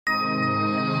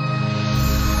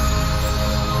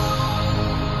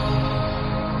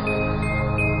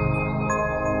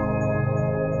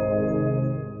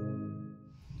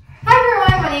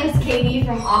Katie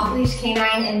from Off Leash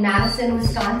Canine in Madison,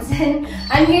 Wisconsin.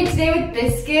 I'm here today with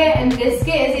Biscuit, and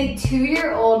Biscuit is a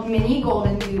 2-year-old mini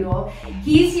Goldendoodle.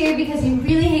 He's here because he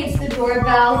really hates the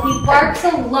doorbell, he barks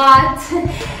a lot,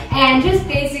 and just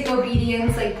basic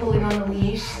obedience like pulling on the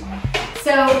leash.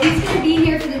 So he's going to be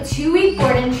here for the 2-week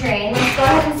board and train. Let's go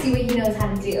ahead and see what he knows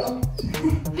how to do.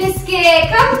 Biscuit,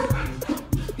 come!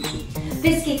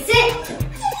 Biscuit, sit!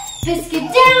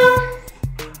 Biscuit, down!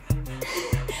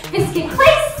 Biscuit,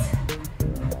 place!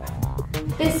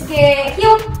 Biscuit,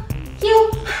 heel,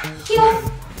 heel, heel,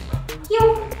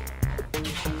 heel.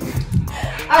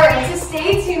 Alright, so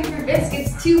stay tuned for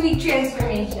Biscuit's 2-week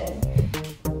transformation.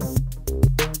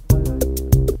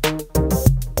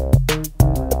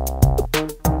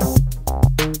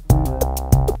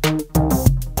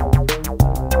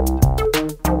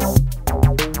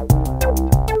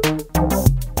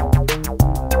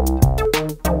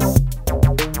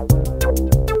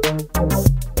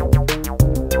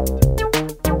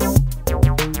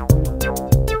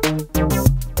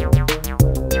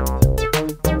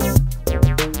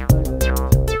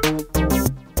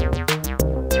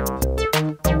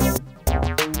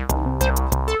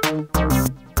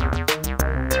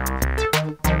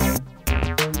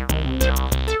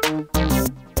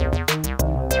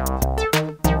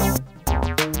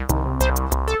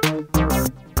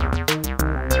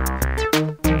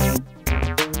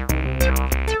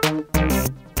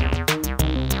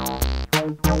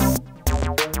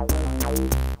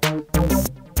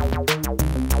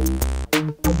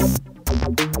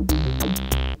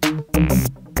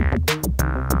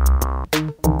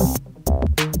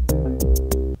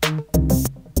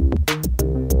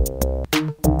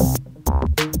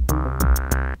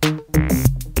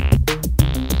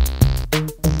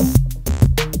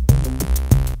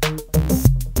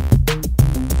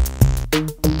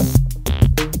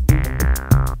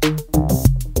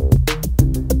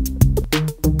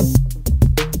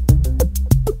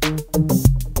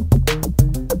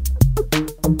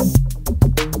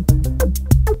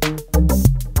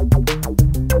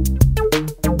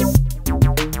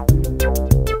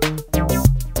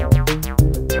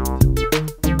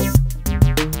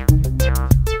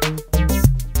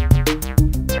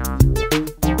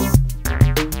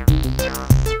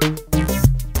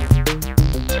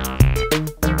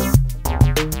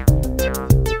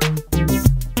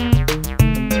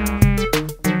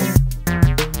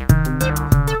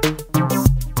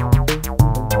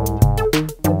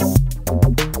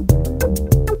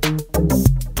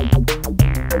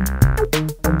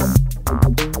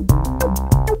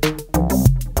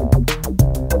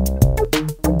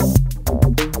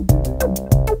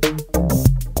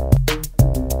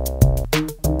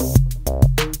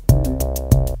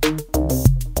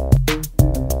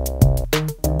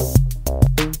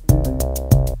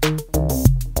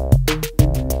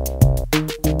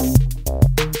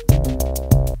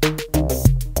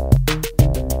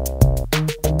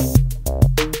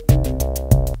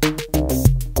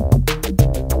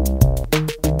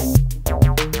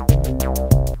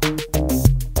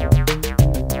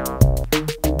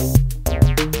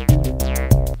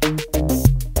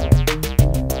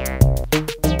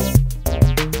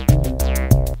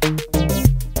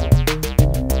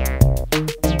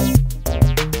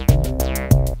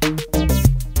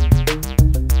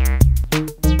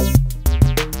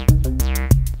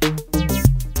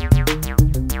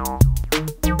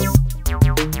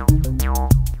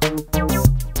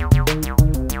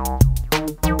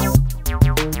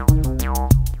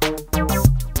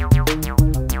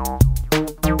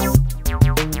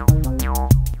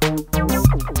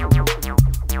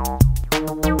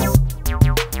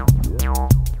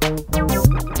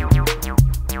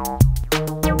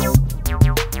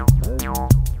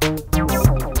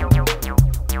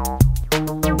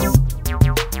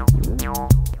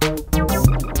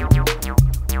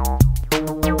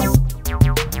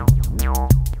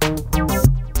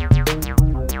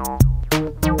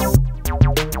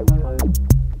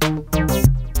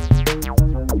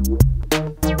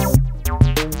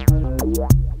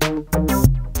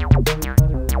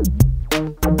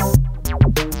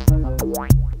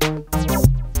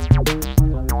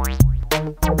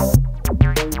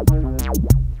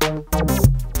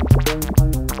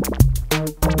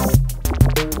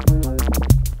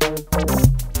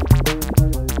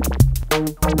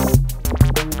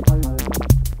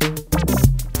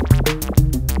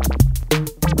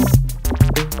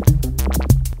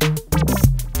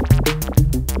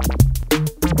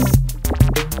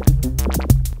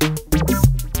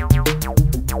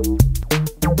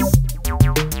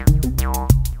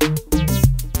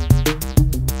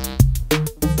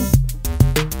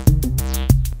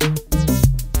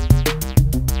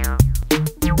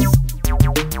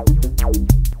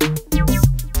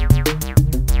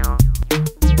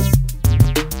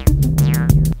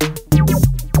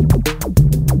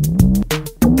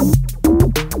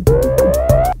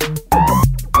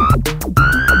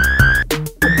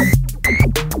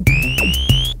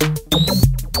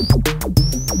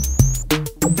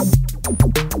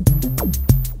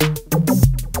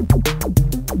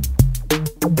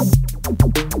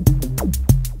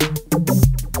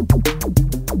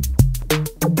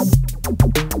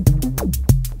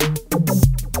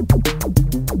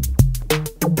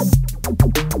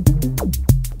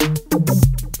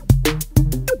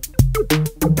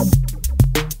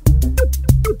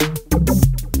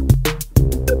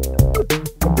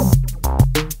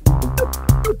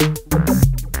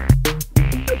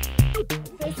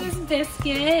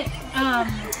 Biscuit.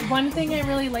 One thing I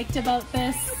really liked about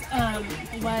this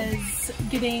was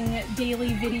getting daily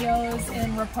videos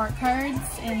and report cards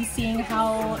and seeing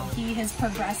how he has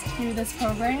progressed through this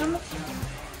program.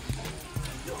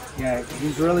 Yeah,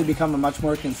 he's really become a much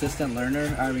more consistent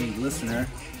listener.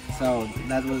 So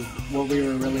that was what we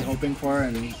were really hoping for,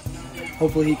 and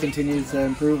hopefully he continues to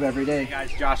improve every day. Hey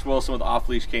guys, Josh Wilson with Off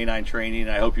Leash Canine Training.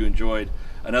 I hope you enjoyed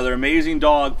another amazing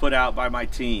dog put out by my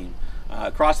team.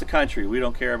 Across the country, we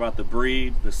don't care about the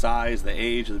breed, the size, the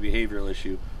age, or the behavioral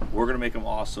issue. We're going to make them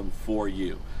awesome for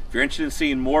you. If you're interested in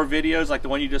seeing more videos like the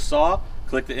one you just saw,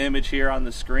 click the image here on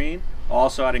the screen.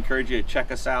 Also, I'd encourage you to check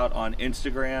us out on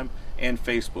Instagram and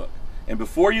Facebook. And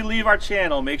before you leave our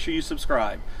channel, make sure you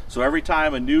subscribe. So every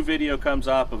time a new video comes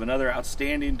up of another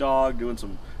outstanding dog doing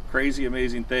some crazy,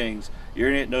 amazing things, you're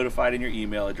going to get notified in your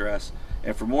email address.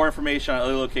 And for more information on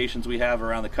other locations we have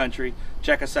around the country,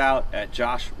 check us out at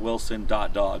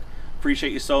joshwilson.dog.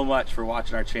 Appreciate you so much for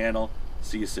watching our channel.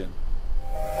 See you soon.